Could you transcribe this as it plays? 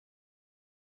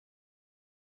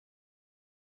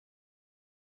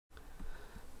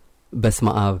በስመ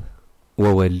አብ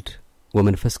ወወልድ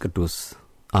ወመንፈስ ቅዱስ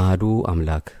አሐዱ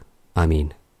አምላክ አሜን።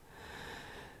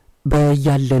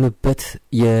 በያለንበት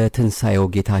የትንሣኤው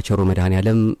ጌታ ቸሩ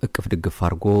መድኃኔዓለም እቅፍ ድግፍ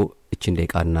አድርጎ እቺን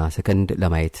ደቂቃና ሰከንድ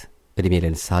ለማየት እድሜ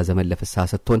ለንስሐ ዘመን ለፍስሐ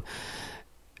ሰጥቶን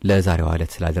ለዛሬው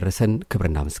ዕለት ስላደረሰን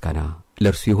ክብርና ምስጋና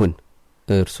ለእርሱ ይሁን።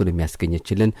 እርሱን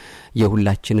የሚያስገኘችልን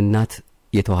የሁላችን እናት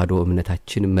የተዋህዶ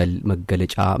እምነታችን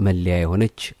መገለጫ መለያ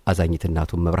የሆነች አዛኝት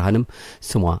እናቱ መብርሃንም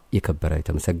ስሟ የከበረ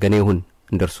የተመሰገነ ይሁን።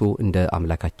 እንደርሱ እንደ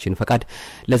አምላካችን ፈቃድ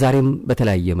ለዛሬም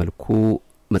በተለያየ መልኩ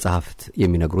መጽሐፍት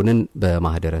የሚነግሩንን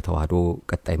በማህደረ ተዋህዶ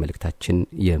ቀጣይ መልእክታችን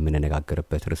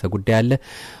የምንነጋገርበት ርዕሰ ጉዳይ አለ።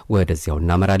 ወደዚያው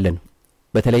እናመራለን።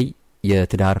 በተለይ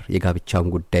የትዳር የጋብቻን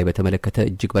ጉዳይ በተመለከተ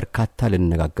እጅግ በርካታ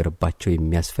ልንነጋገርባቸው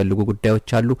የሚያስፈልጉ ጉዳዮች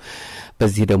አሉ።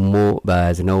 በዚህ ደግሞ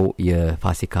በያዝነው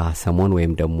የፋሲካ ሰሞን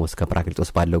ወይም ደግሞ እስከ ጰራቅሊጦስ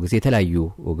ባለው ጊዜ የተለያዩ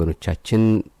ወገኖቻችን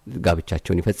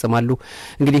ጋብቻቸውን ይፈጽማሉ።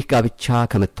 እንግዲህ ጋብቻ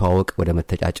ከመተዋወቅ ወደ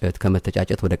መተጫጨት፣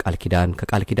 ከመተጫጨት ወደ ቃል ኪዳን፣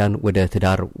 ከቃል ኪዳን ወደ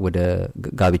ትዳር፣ ወደ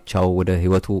ጋብቻው ወደ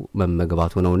ህይወቱ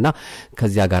መመግባቱ ነውና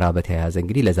ከዚያ ጋር በተያያዘ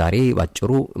እንግዲህ ለዛሬ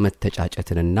ባጭሩ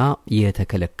መተጫጨትንና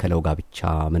የተከለከለው ጋብቻ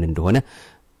ምን እንደሆነ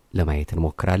ለማየት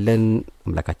እንሞክራለን።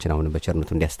 አምላካችን አሁን በቸርነቱ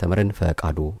እንዲያስተምረን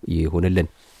ፈቃዱ ይሁንልን።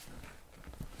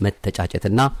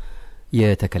 መተጫጨትና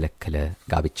የተከለከለ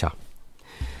ጋብቻ።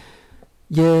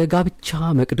 የጋብቻ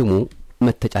መቅድሙ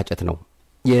መተጫጨት ነው።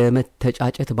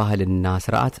 የመተጫጨት ባህልና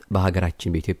ስርዓት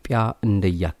በሀገራችን በኢትዮጵያ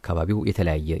እንደየአካባቢው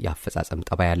የተለያየ ያፈጻጸም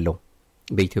ጠባይ ያለው።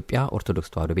 በኢትዮጵያ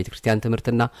ኦርቶዶክስ ተዋህዶ ቤተክርስቲያን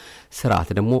ትምህርትና ስርዓት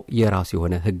ደግሞ የራሱ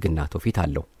የሆነ ህግና ትውፊት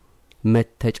አለው።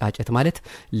 መተጫጨት ማለት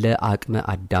ለአቅመ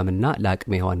አዳምና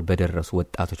ለአቅመ ሔዋን በደረሱ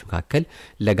ወጣቶች መካከል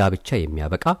ለጋብቻ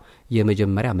የሚያበቃ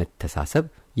የመጀመሪያ መተሳሰብ፣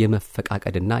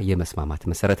 የመፈቃቀድና የመስማማት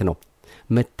መሰረት ነው።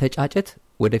 መተጫጨት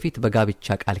ወደፊት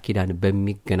በጋብቻ ቃል ኪዳን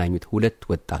በሚገናኙት ሁለት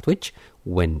ወጣቶች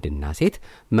ወንድና ሴት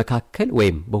መካከል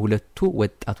ወይም በሁለቱ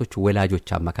ወጣቶች ወላጆች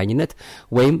አማካኝነት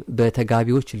ወይም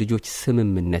በተጋቢዎች ልጆች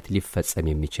ስምምነት ሊፈጸም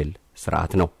የሚችል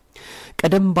ስርዓት ነው።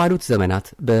 ቀደም ባሉት ዘመናት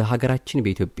በሀገራችን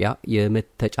በኢትዮጵያ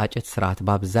የመተጫጨት ስርዓት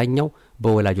በአብዛኛው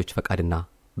በወላጆች ፈቃድና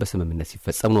በስምምነት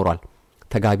ሲፈጸም ኖሯል።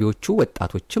 ተጋቢዎቹ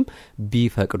ወጣቶችም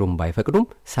ቢፈቅዱም ባይፈቅዱም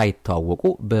ሳይተዋወቁ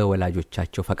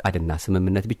በወላጆቻቸው ፈቃድና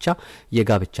ስምምነት ብቻ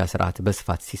የጋብቻ ስርዓት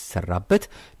በስፋት ሲሰራበት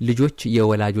ልጆች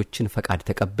የወላጆችን ፈቃድ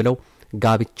ተቀብለው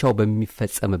ጋብቻው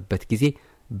በሚፈጸምበት ጊዜ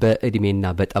በእድሜና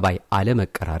በጠባይ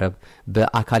አለመቀራረብ፣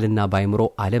 በአካልና በአይምሮ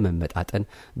አለመመጣጠን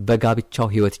በጋብቻው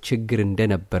ህይወት ችግር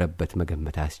እንደነበረበት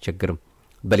መገመት አያስቸግርም።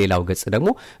 በሌላው ገጽ ደግሞ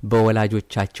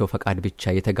በወላጆቻቸው ፈቃድ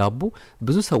ብቻ የተጋቡ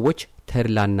ብዙ ሰዎች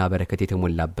ተድላና በረከት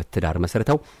የተሞላበት ትዳር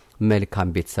መስርተው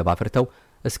መልካም ቤተሰብ አፍርተው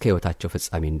እስከ ህይወታቸው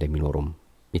ፍጻሜ እንደሚኖሩም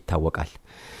ይታወቃል።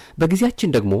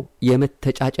 በጊዜያችን ደግሞ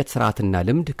የመተጫጨት ስርዓትና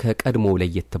ልምድ ከቀድሞው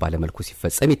ለየት ባለ መልኩ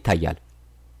ሲፈጸም ይታያል።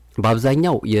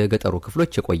 በአብዛኛው የገጠሩ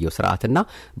ክፍሎች የቆየው ስርዓትና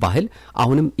ባህል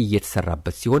አሁንም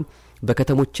እየተሰራበት ሲሆን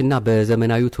በከተሞችና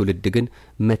በዘመናዊ ትውልድ ግን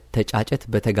መተጫጨት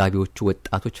በተጋቢዎቹ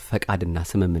ወጣቶች ፈቃድና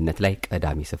ስምምነት ላይ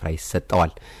ቀዳሚ ስፍራ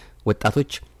ይሰጠዋል።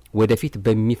 ወጣቶች ወደፊት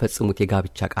በሚፈጽሙት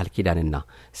የጋብቻ ቃል ኪዳንና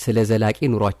ስለ ዘላቂ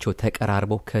ኑሯቸው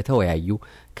ተቀራርበው ከተወያዩ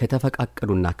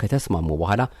ከተፈቃቀዱና ከተስማሙ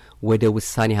በኋላ ወደ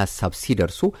ውሳኔ ሐሳብ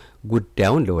ሲደርሱ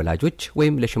ጉዳዩን ለወላጆች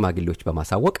ወይም ለሽማግሌዎች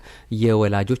በማሳወቅ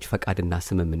የወላጆች ፈቃድና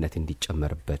ስምምነት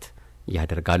እንዲጨመርበት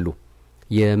ያደርጋሉ።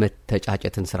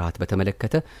 የመተጫጨትን ስርዓት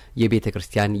በተመለከተ የቤተ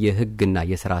ክርስቲያን የህግና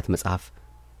የሥርዓት መጽሐፍ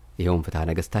ይኸውም ፍትሐ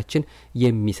ነገሥታችን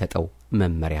የሚሰጠው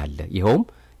መመሪያ አለ። ይኸውም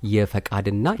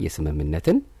የፈቃድና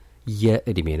የስምምነትን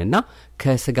የእድሜንና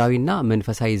ከስጋዊና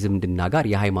መንፈሳዊ ዝምድና ጋር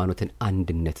የሃይማኖትን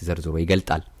አንድነት ዘርዝሮ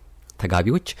ይገልጣል።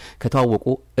 ተጋቢዎች ከተዋወቁ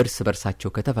እርስ በርሳቸው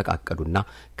ከተፈቃቀዱና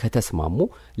ከተስማሙ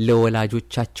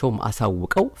ለወላጆቻቸው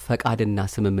አሳውቀው ፈቃድና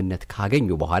ስምምነት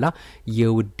ካገኙ በኋላ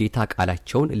የውዴታ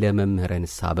ቃላቸውን ለመምህረ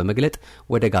ንስሐ በመግለጥ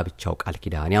ወደ ጋብቻው ቃል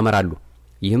ኪዳን ያመራሉ።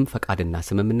 ይህም ፈቃድና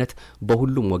ስምምነት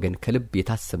በሁሉም ወገን ከልብ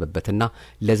የታሰበበትና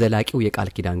ለዘላቂው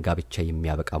የቃል ኪዳን ጋብቻ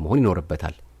የሚያበቃ መሆን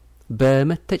ይኖርበታል።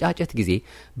 በመተጫጨት ጊዜ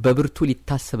በብርቱ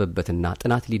ሊታሰበበትና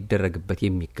ጥናት ሊደረግበት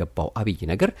የሚገባው አብይ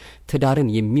ነገር ትዳርን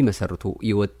የሚመሰርቱ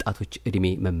የወጣቶች እድሜ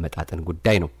መመጣጠን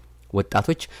ጉዳይ ነው።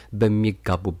 ወጣቶች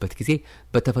በሚጋቡበት ጊዜ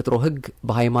በተፈጥሮ ህግ፣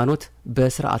 በሃይማኖት፣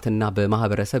 በስርዓትና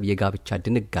በማህበረሰብ የጋብቻ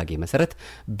ድንጋጌ መሰረት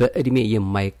በእድሜ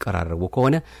የማይቀራረቡ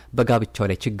ከሆነ በጋብቻው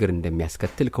ላይ ችግር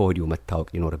እንደሚያስከትል ከወዲሁ መታወቅ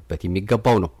ሊኖርበት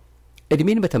የሚገባው ነው።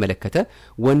 እድሜን በተመለከተ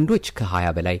ወንዶች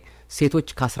ከ20 በላይ ሴቶች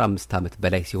ከ15 ዓመት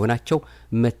በላይ ሲሆናቸው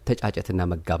መተጫጨትና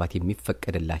መጋባት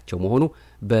የሚፈቀድላቸው መሆኑ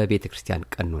በቤተ ክርስቲያን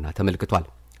ቀኖና ተመልክቷል።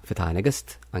 ፍትሐ ነገሥት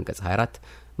አንቀጽ 24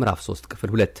 ምዕራፍ 3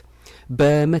 ክፍል 2።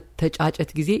 በመተጫጨት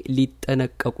ጊዜ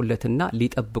ሊጠነቀቁለትና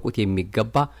ሊጠብቁት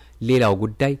የሚገባ ሌላው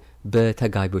ጉዳይ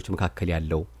በተጋቢዎች መካከል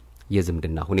ያለው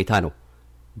የዝምድና ሁኔታ ነው።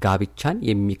 ጋብቻን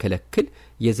የሚከለክል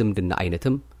የዝምድና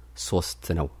አይነትም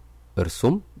 3 ነው።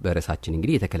 እርሱም በራሳችን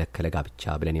እንግዲህ የተከለከለ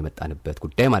ጋብቻ ብለን የመጣንበት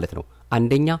ጉዳይ ማለት ነው።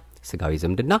 አንደኛ ስጋዊ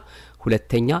ዝምድና፣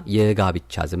 ሁለተኛ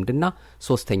የጋብቻ ዝምድና፣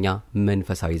 ሶስተኛ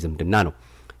መንፈሳዊ ዝምድና ነው።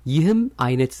 ይህም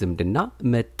አይነት ዝምድና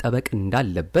መጠበቅ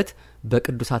እንዳለበት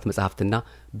በቅዱሳት መጻሕፍትና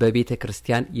በቤተ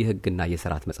ክርስቲያን የሕግና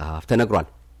የሥርዓት መጽሐፍ ተነግሯል።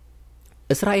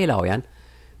 እስራኤላውያን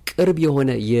ቅርብ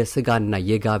የሆነ የስጋና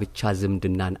የጋብቻ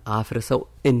ዝምድናን አፍርሰው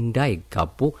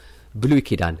እንዳይጋቡ ብሉይ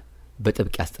ኪዳን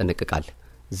በጥብቅ ያስጠነቅቃል።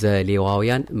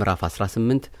 ዘሌዋውያን ምዕራፍ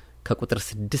 18 ከቁጥር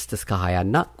 6 እስከ 20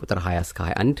 እና ቁጥር 20 እስከ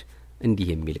 21 እንዲህ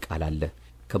የሚል ቃል አለ።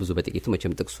 ከብዙ በጥቂቱ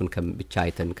መቼም ጥቅሱን ብቻ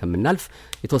አይተን ከምናልፍ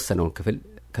የተወሰነውን ክፍል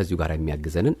ከዚሁ ጋር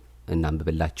የሚያግዘንን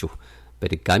እናንብብላችሁ።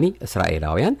 በድጋሚ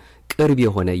እስራኤላውያን ቅርብ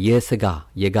የሆነ የስጋ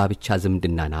የጋብቻ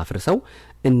ዝምድናን አፍርሰው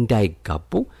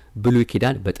እንዳይጋቡ ብሉይ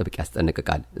ኪዳን በጥብቅ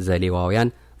ያስጠነቅቃል። ዘሌዋውያን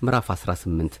ምዕራፍ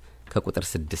 18 ከቁጥር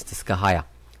 6 እስከ 20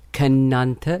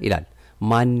 ከናንተ ይላል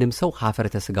ማንም ሰው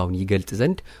ኀፍረተ ሥጋውን ይገልጥ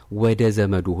ዘንድ ወደ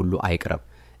ዘመዱ ሁሉ አይቅረብ፣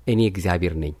 እኔ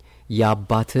እግዚአብሔር ነኝ።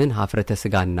 የአባትህን ኀፍረተ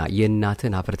ሥጋና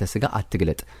የእናትህን ኀፍረተ ሥጋ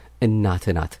አትግለጥ፣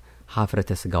 እናትህ ናት፣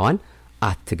 ኀፍረተ ሥጋዋን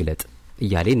አትግለጥ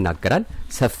እያለ ይናገራል።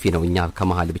 ሰፊ ነው። እኛ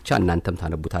ከመሃል ብቻ እናንተም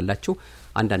ታነቡታላችሁ።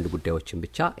 አንዳንድ ጉዳዮችን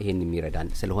ብቻ ይሄን የሚረዳን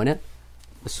ስለሆነ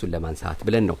እሱን ለማንሳት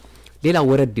ብለን ነው። ሌላ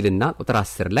ወረድልና ቁጥር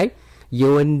 10 ላይ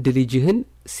የወንድ ልጅህን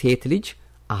ሴት ልጅ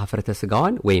ኀፍረተ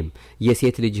ሥጋዋን ወይም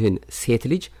የሴት ልጅህን ሴት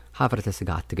ልጅ ኀፍረተ ሥጋ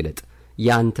አትግለጥ፣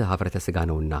 ያንተ ኀፍረተ ሥጋ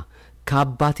ነውና።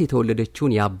 ከአባትህ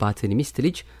የተወለደችውን የአባትህን ሚስት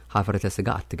ልጅ ኀፍረተ ሥጋ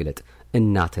አትግለጥ፣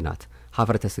 እናትህ ናት፣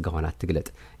 ኀፍረተ ሥጋዋን አትግለጥ።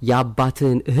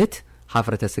 የአባትህን እህት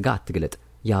ኀፍረተ ሥጋ አትግለጥ፣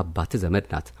 የአባትህ ዘመድ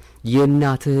ናት።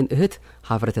 የእናትህን እህት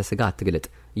ኀፍረተ ሥጋ አትግለጥ፣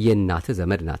 የእናትህ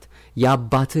ዘመድ ናት።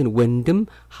 የአባትህን ወንድም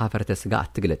ኀፍረተ ሥጋ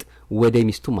አትግለጥ፣ ወደ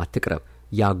ሚስቱም አትቅረብ፣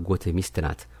 ያጎትህ ሚስት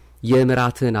ናት።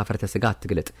 የምራትህን ኀፍረተ ሥጋ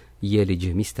አትግለጥ፣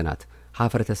 የልጅህ ሚስት ናት፣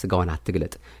 ኀፍረተ ሥጋዋን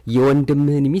አትግለጥ።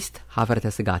 የወንድምህን ሚስት ኀፍረተ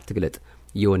ሥጋ አትግለጥ፣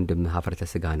 የወንድምህ ኀፍረተ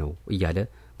ሥጋ ነው እያለ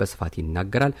በስፋት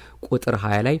ይናገራል። ቁጥር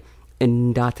 20 ላይ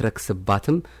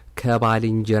እንዳትረክስባትም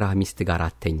ከባልንጀራህ ሚስት ጋር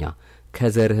አተኛ፣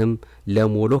 ከዘርህም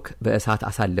ለሞሎክ በእሳት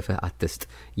አሳልፈህ አትስጥ፣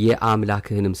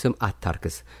 የአምላክህንም ስም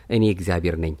አታርክስ፣ እኔ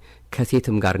እግዚአብሔር ነኝ።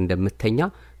 ከሴትም ጋር እንደምተኛ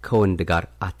ከወንድ ጋር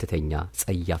አትተኛ፣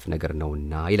 ጸያፍ ነገር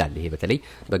ነውና ይላል። ይሄ በተለይ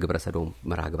በግብረ ሰዶም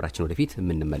መርሃ ግብራችን ወደፊት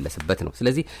የምንመለስበት ነው።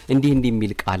 ስለዚህ እንዲህ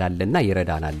የሚል ቃል አለና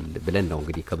ይረዳናል ብለን ነው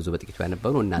እንግዲህ ከብዙ በጥቂቱ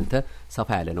ያነበብነው። እናንተ ሰፋ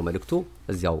ያለ ነው መልእክቱ።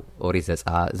 እዚያው ኦሪት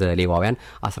ዘሌዋውያን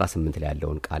 18 ላይ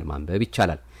ያለውን ቃል ማንበብ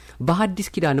ይቻላል። በሐዲስ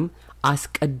ኪዳንም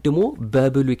አስቀድሞ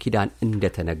በብሉይ ኪዳን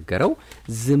እንደተነገረው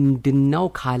ዝምድናው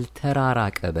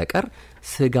ካልተራራቀ በቀር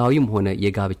ስጋዊም ሆነ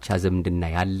የጋብቻ ዝምድና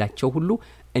ያላቸው ሁሉ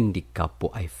እንዲጋቡ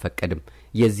አይፈቀድም።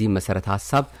 የዚህ መሰረተ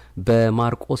ሐሳብ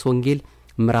በማርቆስ ወንጌል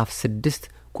ምዕራፍ 6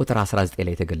 ቁጥር 19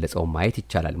 ላይ የተገለጸው ማየት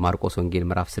ይቻላል። ማርቆስ ወንጌል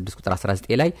ምዕራፍ 6 ቁጥር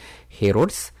 19 ላይ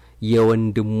ሄሮድስ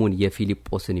የወንድሙን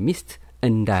የፊልጶስን ሚስት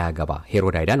እንዳያገባ፣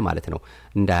 ሄሮዳይዳን ማለት ነው፣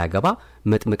 እንዳያገባ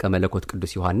መጥምቀ መለኮት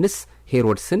ቅዱስ ዮሐንስ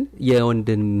ሄሮድስን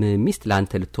የወንድም ሚስት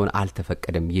ላንተ ልትሆን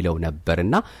አልተፈቀደም ይለው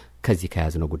ነበርና ከዚህ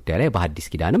ከያዝነው ጉዳይ ላይ በሐዲስ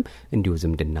ኪዳንም እንዲሁ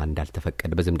ዝምድና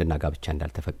እንዳልተፈቀደ፣ በዝምድና ጋብቻ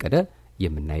እንዳልተፈቀደ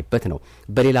የምናይበት ነው።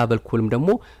 በሌላ በኩልም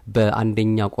ደግሞ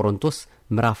በአንደኛ ቆሮንቶስ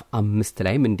ምዕራፍ 5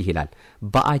 ላይም እንዲህ ይላል፣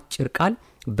 በአጭር ቃል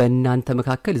በእናንተ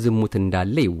መካከል ዝሙት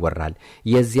እንዳለ ይወራል፣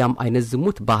 የዚያም አይነት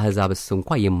ዝሙት በአሕዛብስ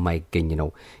እንኳ የማይገኝ ነው።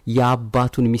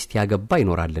 የአባቱን ሚስት ያገባ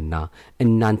ይኖራልና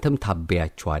እናንተም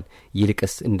ታበያችኋል።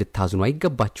 ይልቅስ እንድታዝኑ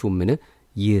አይገባችሁምን?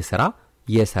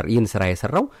 ይህን ሥራ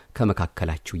የሠራው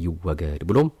ከመካከላችሁ ይወገድ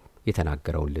ብሎም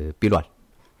የተናገረው ልብ ይሏል።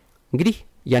 እንግዲህ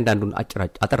እያንዳንዱን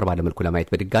አጠር ባለ መልኩ ለማየት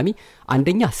በድጋሚ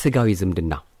አንደኛ ስጋዊ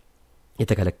ዝምድና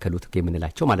የተከለከሉት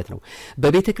የምንላቸው ማለት ነው።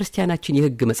 በቤተ ክርስቲያናችን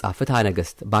የሕግ መጽሐፍ ፍትሐ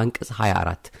ነገሥት በአንቀጽ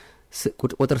 24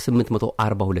 ቁጥር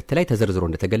 842 ላይ ተዘርዝሮ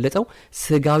እንደተገለጸው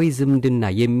ስጋዊ ዝምድና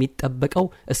የሚጠበቀው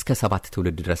እስከ 7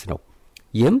 ትውልድ ድረስ ነው።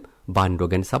 ይህም በአንድ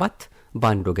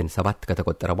ወገን 7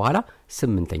 ከተቆጠረ በኋላ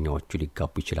 8ኛዎቹ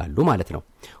ሊጋቡ ይችላሉ ማለት ነው።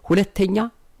 ሁለተኛ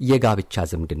የጋብቻ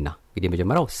ዝምድና እንግዲህ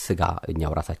መጀመሪያው ስጋ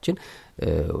እኛው ራሳችን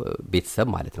ቤተሰብ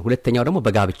ማለት ነው። ሁለተኛው ደግሞ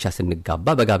በጋብቻ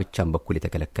ስንጋባ በጋብቻም በኩል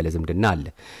የተከለከለ ዝምድና አለ።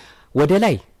 ወደ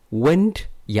ላይ ወንድ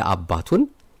የአባቱን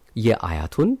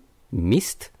የአያቱን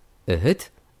ሚስት እህት፣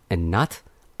 እናት፣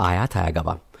 አያት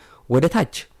አያገባም። ወደ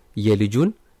ታች የልጁን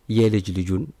የልጅ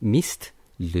ልጁን ሚስት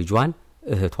ልጇን፣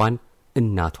 እህቷን፣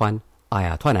 እናቷን፣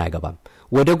 አያቷን አያገባም።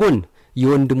 ወደ ጎን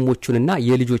የወንድሞቹንና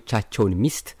የልጆቻቸውን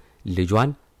ሚስት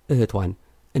ልጇን፣ እህቷን፣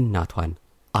 እናቷን፣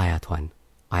 አያቷን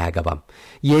አያገባም።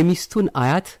 የሚስቱን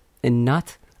አያት፣ እናት፣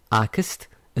 አክስት፣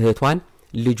 እህቷን፣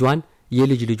 ልጇን፣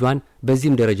 የልጅ ልጇን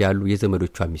በዚህም ደረጃ ያሉ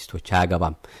የዘመዶቿ ሚስቶች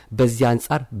አያገባም። በዚህ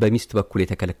አንጻር በሚስት በኩል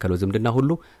የተከለከለው ዝምድና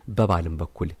ሁሉ በባልም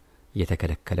በኩል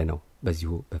የተከለከለ ነው።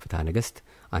 በዚሁ በፍትሐ ነገሥት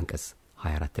አንቀጽ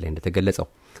 24 ላይ እንደተገለጸው።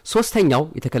 ሶስተኛው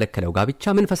የተከለከለው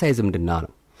ጋብቻ መንፈሳዊ ዝምድና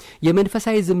ነው።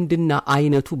 የመንፈሳዊ ዝምድና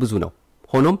አይነቱ ብዙ ነው።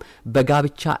 ሆኖም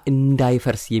በጋብቻ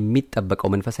እንዳይፈርስ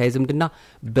የሚጠበቀው መንፈሳዊ ዝምድና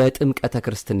በጥምቀተ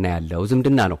ክርስትና ያለው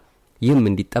ዝምድና ነው። ይህም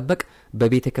እንዲጠበቅ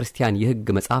በቤተ ክርስቲያን የሕግ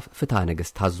መጽሐፍ ፍትሐ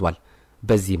ነገሥት ታዟል።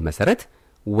 በዚህም መሰረት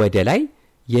ወደ ላይ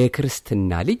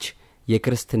የክርስትና ልጅ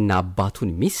የክርስትና አባቱን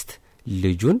ሚስት፣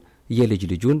 ልጁን፣ የልጅ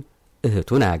ልጁን፣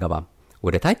 እህቱን አያገባም።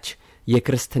 ወደ ታች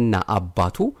የክርስትና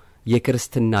አባቱ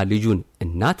የክርስትና ልጁን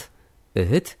እናት፣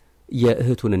 እህት፣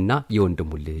 የእህቱንና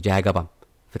የወንድሙን ልጅ አያገባም።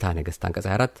 ፍትሐ ነገሥት አንቀጽ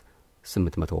 24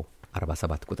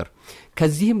 847 ቁጥር።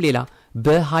 ከዚህም ሌላ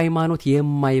በሃይማኖት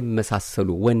የማይመሳሰሉ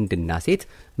ወንድና ሴት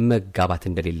መጋባት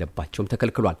እንደሌለባቸውም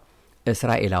ተከልክሏል።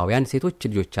 እስራኤላውያን ሴቶች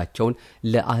ልጆቻቸውን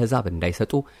ለአሕዛብ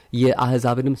እንዳይሰጡ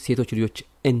የአሕዛብንም ሴቶች ልጆች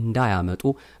እንዳያመጡ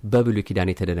በብሉይ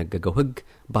ኪዳን የተደነገገው ሕግ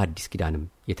በአዲስ ኪዳንም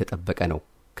የተጠበቀ ነው።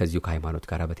 ከዚሁ ከሃይማኖት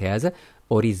ጋር በተያያዘ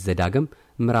ኦሪት ዘዳግም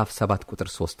ምዕራፍ 7 ቁጥር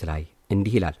 3 ላይ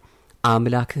እንዲህ ይላል፣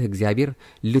 አምላክህ እግዚአብሔር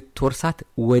ልትወርሳት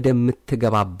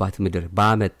ወደምትገባባት ምድር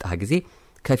ባመጣህ ጊዜ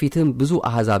ከፊትም ብዙ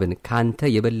አሕዛብን ካንተ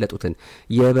የበለጡትን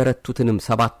የበረቱትንም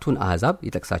 7ቱን አሕዛብ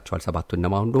ይጠቅሳቸዋል። 7ቱ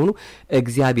እነማን እንደሆኑ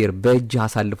እግዚአብሔር በእጅህ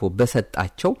አሳልፎ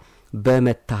በሰጣቸው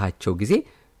በመታሃቸው ጊዜ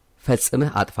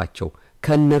ፈጽመህ አጥፋቸው።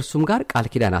 ከእነርሱም ጋር ቃል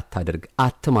ኪዳን አታድርግ፣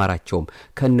 አትማራቸውም።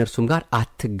 ከእነርሱም ጋር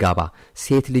አትጋባ።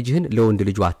 ሴት ልጅህን ለወንድ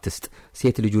ልጁ አትስጥ፣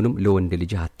 ሴት ልጁንም ለወንድ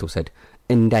ልጅህ አትውሰድ።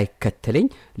 እንዳይከተለኝ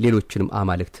ሌሎችንም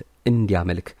አማልክት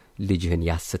እንዲያመልክ ልጅህን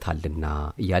ያስታልና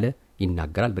እያለ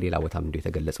ይናገራል። በሌላ ቦታም እንዲሁ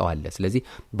የተገለጸው አለ። ስለዚህ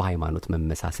በሃይማኖት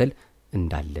መመሳሰል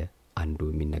እንዳለ አንዱ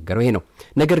የሚነገረው ይሄ ነው።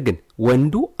 ነገር ግን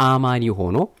ወንዱ አማኒ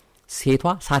ሆኖ ሴቷ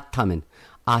ሳታምን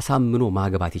አሳምኖ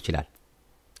ማግባት ይችላል።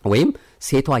 ወይም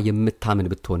ሴቷ የምታምን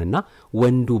ብትሆንና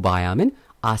ወንዱ ባያምን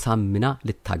አሳምና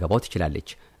ልታገባው ትችላለች።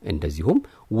 እንደዚሁም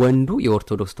ወንዱ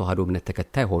የኦርቶዶክስ ተዋሕዶ እምነት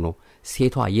ተከታይ ሆኖ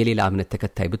ሴቷ የሌላ እምነት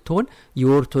ተከታይ ብትሆን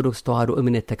የኦርቶዶክስ ተዋሕዶ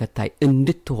እምነት ተከታይ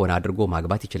እንድትሆን አድርጎ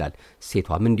ማግባት ይችላል።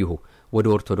 ሴቷም እንዲሁ ወደ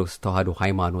ኦርቶዶክስ ተዋሕዶ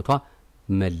ሃይማኖቷ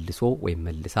መልሶ ወይም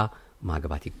መልሳ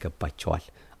ማግባት ይገባቸዋል።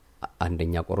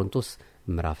 አንደኛ ቆሮንቶስ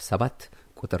ምዕራፍ 7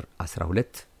 ቁጥር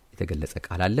 12 የተገለጸ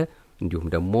ቃል አለ። እንዲሁም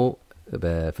ደግሞ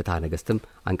በፍትሐ ነገሥትም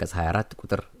አንቀጽ 24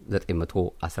 ቁጥር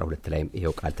 912 ላይ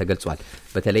ይሄው ቃል ተገልጿል።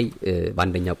 በተለይ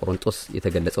በአንደኛ ቆሮንቶስ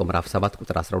የተገለጸው ምዕራፍ 7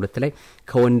 ቁጥር 12 ላይ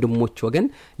ከወንድሞች ወገን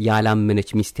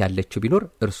ያላመነች ሚስት ያለችው ቢኖር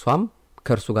እርሷም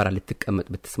ከእርሱ ጋር ልትቀመጥ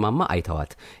ብትስማማ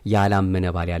አይተዋት። ያላመነ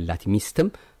ባል ያላት ሚስትም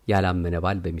ያላመነ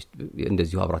ባል በሚስቱ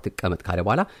እንደዚሁ አብሯት ተቀመጥ ካለ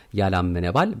በኋላ ያላመነ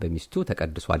ባል በሚስቱ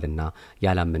ተቀድሷልና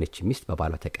ያላመነች ሚስት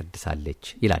በባሏ ተቀድሳለች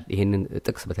ይላል። ይሄንን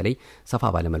ጥቅስ በተለይ ሰፋ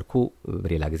ባለ መልኩ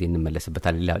በሌላ ጊዜ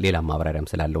እንመለስበታለን። ሌላ ማብራሪያም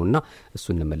ስላለውና እሱ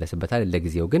እንመለስበታለን።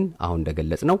 ለጊዜው ግን አሁን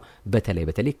እንደገለጽነው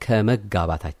በተለይ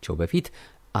ከመጋባታቸው በፊት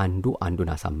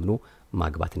አንዱን አሳምኖ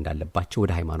ማግባት እንዳለባቸው፣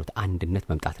 ወደ ሃይማኖት አንድነት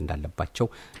መምጣት እንዳለባቸው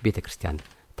ቤተክርስቲያን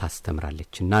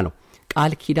ታስተምራለችና ነው።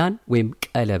 ቃል ኪዳን ወይም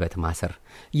ቀለበት ማሰር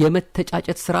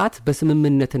የመተጫጨት ስርዓት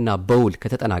በስምምነትና በውል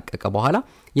ከተጠናቀቀ በኋላ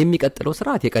የሚቀጥለው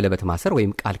ስርዓት የቀለበት ማሰር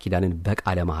ወይም ቃል ኪዳንን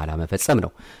በቃለ መሐላ መፈጸም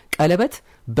ነው። ቀለበት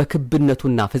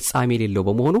በክብነቱና ፍጻሜ የሌለው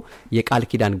በመሆኑ የቃል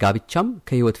ኪዳን ጋብቻም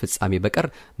ከህይወት ፍጻሜ በቀር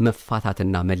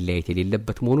መፋታትና መለያየት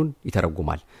የሌለበት መሆኑን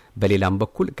ይተረጉማል። በሌላም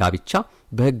በኩል ጋብቻ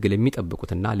በሕግ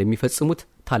ለሚጠብቁትና ለሚፈጽሙት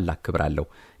ታላቅ ክብር አለው።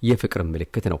 የፍቅር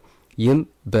ምልክት ነው። ይህም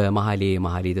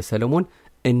በመኃልየ ሰሎሞን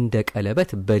እንደ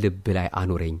ቀለበት በልብ ላይ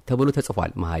አኑረኝ ተብሎ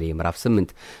ተጽፏል። መኃልየ ምዕራፍ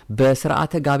 8።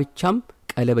 በሥርዓተ ጋብቻም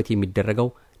ቀለበት የሚደረገው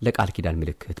ለቃል ኪዳን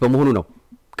ምልክት በመሆኑ ነው።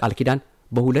 ቃል ኪዳን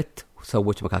በሁለት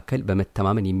ሰዎች መካከል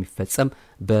በመተማመን የሚፈጸም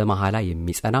በመሐላ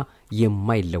የሚጸና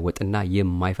የማይለወጥና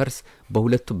የማይፈርስ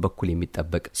በሁለቱም በኩል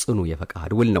የሚጠበቅ ጽኑ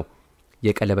የፈቃድ ውል ነው።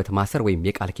 የቀለበት ማሰር ወይም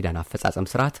የቃል ኪዳን አፈጻጸም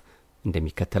ስርዓት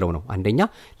እንደሚከተለው ነው። አንደኛ፣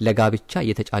 ለጋብቻ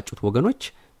የተጫጩት ወገኖች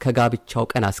ከጋብቻው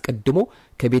ቀን አስቀድሞ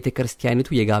ከቤተ ክርስቲያኒቱ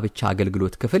የጋብቻ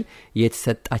አገልግሎት ክፍል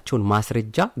የተሰጣቸውን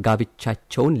ማስረጃ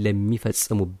ጋብቻቸውን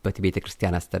ለሚፈጽሙበት ቤተ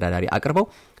ክርስቲያን አስተዳዳሪ አቅርበው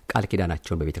ቃል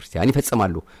ኪዳናቸውን በቤተ ክርስቲያን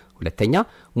ይፈጽማሉ። ሁለተኛ፣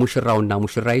 ሙሽራውና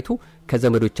ሙሽራይቱ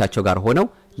ከዘመዶቻቸው ጋር ሆነው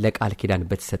ለቃል ኪዳን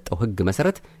በተሰጠው ሕግ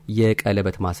መሰረት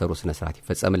የቀለበት ማሰሩ ስነ ስርዓት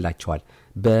ይፈጸምላቸዋል።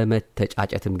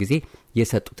 በመተጫጨትም ጊዜ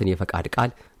የሰጡትን የፈቃድ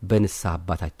ቃል በንስሐ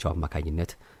አባታቸው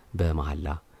አማካኝነት በመሐላ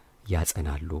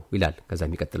ያጸናሉ ይላል። ከዛ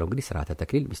የሚቀጥለው እንግዲህ ሥርዓተ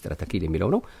ተክሊል ምስጢረ ተክሊል የሚለው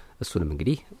ነው። እሱንም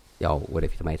እንግዲህ ያው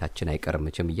ወደፊት ማየታችን አይቀርም።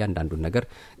 መቼም እያንዳንዱን ነገር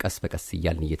ቀስ በቀስ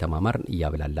እያልን እየተማማርን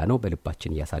እያብላላ ነው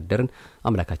በልባችን እያሳደርን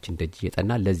አምላካችን ደጅ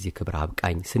እየጠና ለዚህ ክብር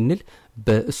አብቃኝ ስንል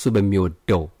በእሱ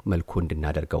በሚወደው መልኩ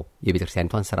እንድናደርገው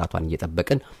የቤተክርስቲያኒቷን ሥርዓቷን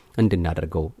እየጠበቅን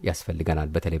እንድናደርገው ያስፈልገናል።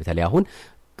 በተለይ አሁን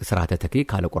ሥርዓተ ተክሊል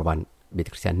ካለ ቁርባን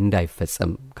ቤተክርስቲያን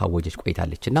እንዳይፈጸም ካወጀች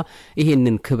ቆይታለችና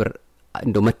ይሄንን ክብር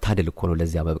እንደው መታደል እኮ ነው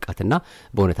ለዚያ መብቃትና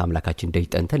በእውነት አምላካችን ደጅ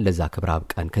ጠንተን ለዛ ክብር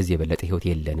አብቃን፣ ከዚህ የበለጠ ህይወት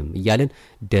የለንም እያልን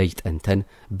ደጅ ጠንተን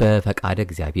በፈቃደ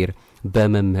እግዚአብሔር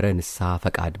በመምህረ ንስሐ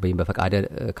ፈቃድ ወይም በፈቃደ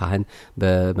ካህን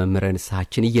በመምህረ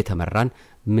ንስሐችን እየተመራን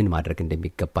ምን ማድረግ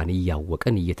እንደሚገባን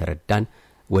እያወቅን እየተረዳን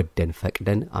ወደን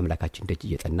ፈቅደን አምላካችን ደጅ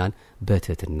እየጠናን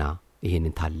በትህትና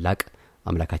ይሄንን ታላቅ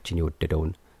አምላካችን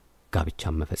የወደደውን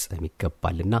ጋብቻን መፈጸም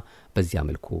ይገባልና በዚያ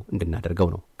መልኩ እንድናደርገው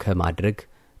ነው። ከማድረግ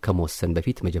ከመወሰን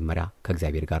በፊት መጀመሪያ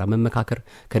ከእግዚአብሔር ጋር መመካከር፣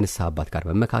 ከንስሐ አባት ጋር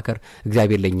መመካከር፣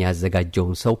 እግዚአብሔር ለኛ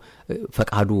ያዘጋጀውን ሰው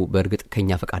ፈቃዱ በእርግጥ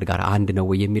ከኛ ፈቃድ ጋር አንድ ነው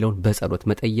ወይ የሚለውን በጸሎት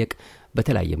መጠየቅ፣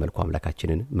 በተለያየ መልኩ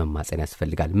አምላካችንን መማጸን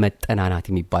ያስፈልጋል። መጠናናት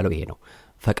የሚባለው ይሄ ነው።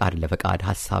 ፈቃድ ለፈቃድ፣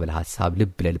 ሐሳብ ለሐሳብ፣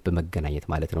 ልብ ለልብ መገናኘት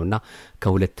ማለት ነውና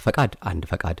ከሁለት ፈቃድ አንድ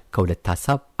ፈቃድ፣ ከሁለት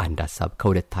ሐሳብ አንድ ሐሳብ፣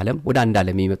 ከሁለት ዓለም ወደ አንድ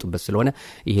ዓለም የሚመጡበት ስለሆነ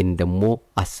ይሄን ደግሞ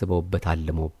አስበውበት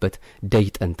አልመውበት ደጅ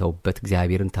ጠንተውበት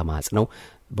እግዚአብሔርን ተማጽነው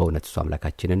በእውነት እሱ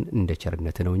አምላካችንን እንደ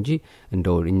ቸርነት ነው እንጂ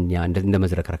እንደኛ እንደ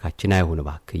መዝረከረካችን አይሆን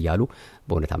ባክ እያሉ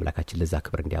በእውነት አምላካችን ለዛ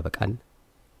ክብር እንዲያበቃን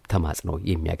ተማጽነው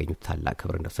የሚያገኙት ታላቅ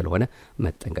ክብር ስለሆነ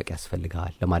መጠንቀቅ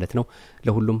ያስፈልጋል ለማለት ነው።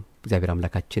 ለሁሉም እግዚአብሔር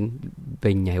አምላካችን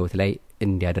በእኛ ህይወት ላይ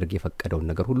እንዲያደርግ የፈቀደውን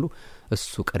ነገር ሁሉ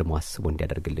እሱ ቀድሞ አስቦ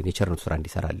እንዲያደርግልን የቸርነቱ ሥራ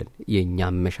እንዲሰራልን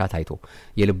የኛም መሻት አይቶ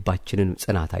የልባችንን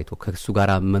ጽናት አይቶ ከሱ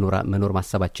ጋር መኖር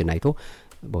ማሰባችን አይቶ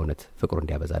በእውነት ፍቅሩ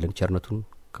እንዲያበዛልን ቸርነቱን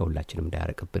ከሁላችንም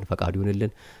እንዳያረቅብን ፈቃዱ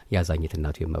ይሁንልን። ያዛኝት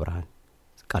እናቱ የመብርሃን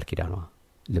ቃል ኪዳኗ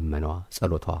ልመናዋ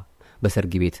ጸሎቷ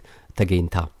በሰርግ ቤት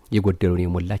ተገኝታ የጎደለውን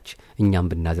የሞላች እኛም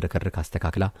ብናዝረከርክ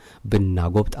አስተካክላ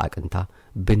ብናጎብጥ አቅንታ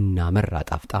ብናመር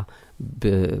አጣፍጣ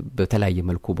በተለያየ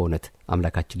መልኩ በእውነት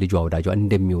አምላካችን ልጇ ወዳጇ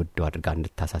እንደሚወደው አድርጋ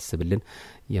እንድታሳስብልን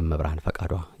የመብርሃን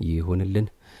ፈቃዷ ይሁንልን።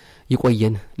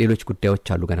 ይቆየን። ሌሎች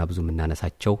ጉዳዮች አሉ ገና ብዙ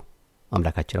የምናነሳቸው።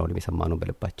 አምላካችን አሁንም የሰማነው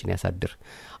በልባችን ያሳድር።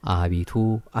 አቤቱ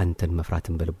አንተን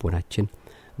መፍራትን በልቦናችን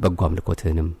በጎ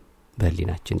አምልኮትህንም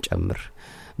በህሊናችን ጨምር።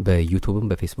 በዩቲዩብም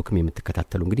በፌስቡክም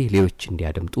የምትከታተሉ እንግዲህ ሌሎች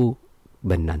እንዲያደምጡ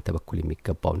በእናንተ በኩል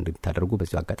የሚገባው እንድታደርጉ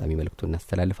በዚሁ አጋጣሚ መልእክቱን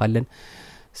እናስተላልፋለን።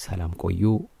 ሰላም ቆዩ።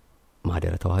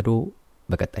 ማህደረ ተዋህዶ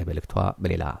በቀጣይ መልእክቷ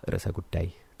በሌላ ርዕሰ ጉዳይ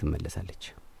ትመለሳለች።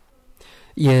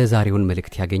 የዛሬውን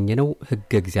መልእክት ያገኘነው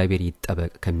ሕገ እግዚአብሔር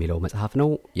ይጠበቅ ከሚለው መጽሐፍ ነው።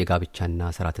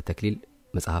 የጋብቻና ሥርዓተ ተክሊል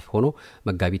መጽሐፍ ሆኖ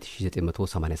መጋቢት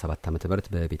 1987 ዓ.ም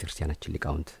በቤተክርስቲያናችን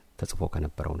ሊቃውንት ተጽፎ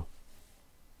ከነበረው ነው።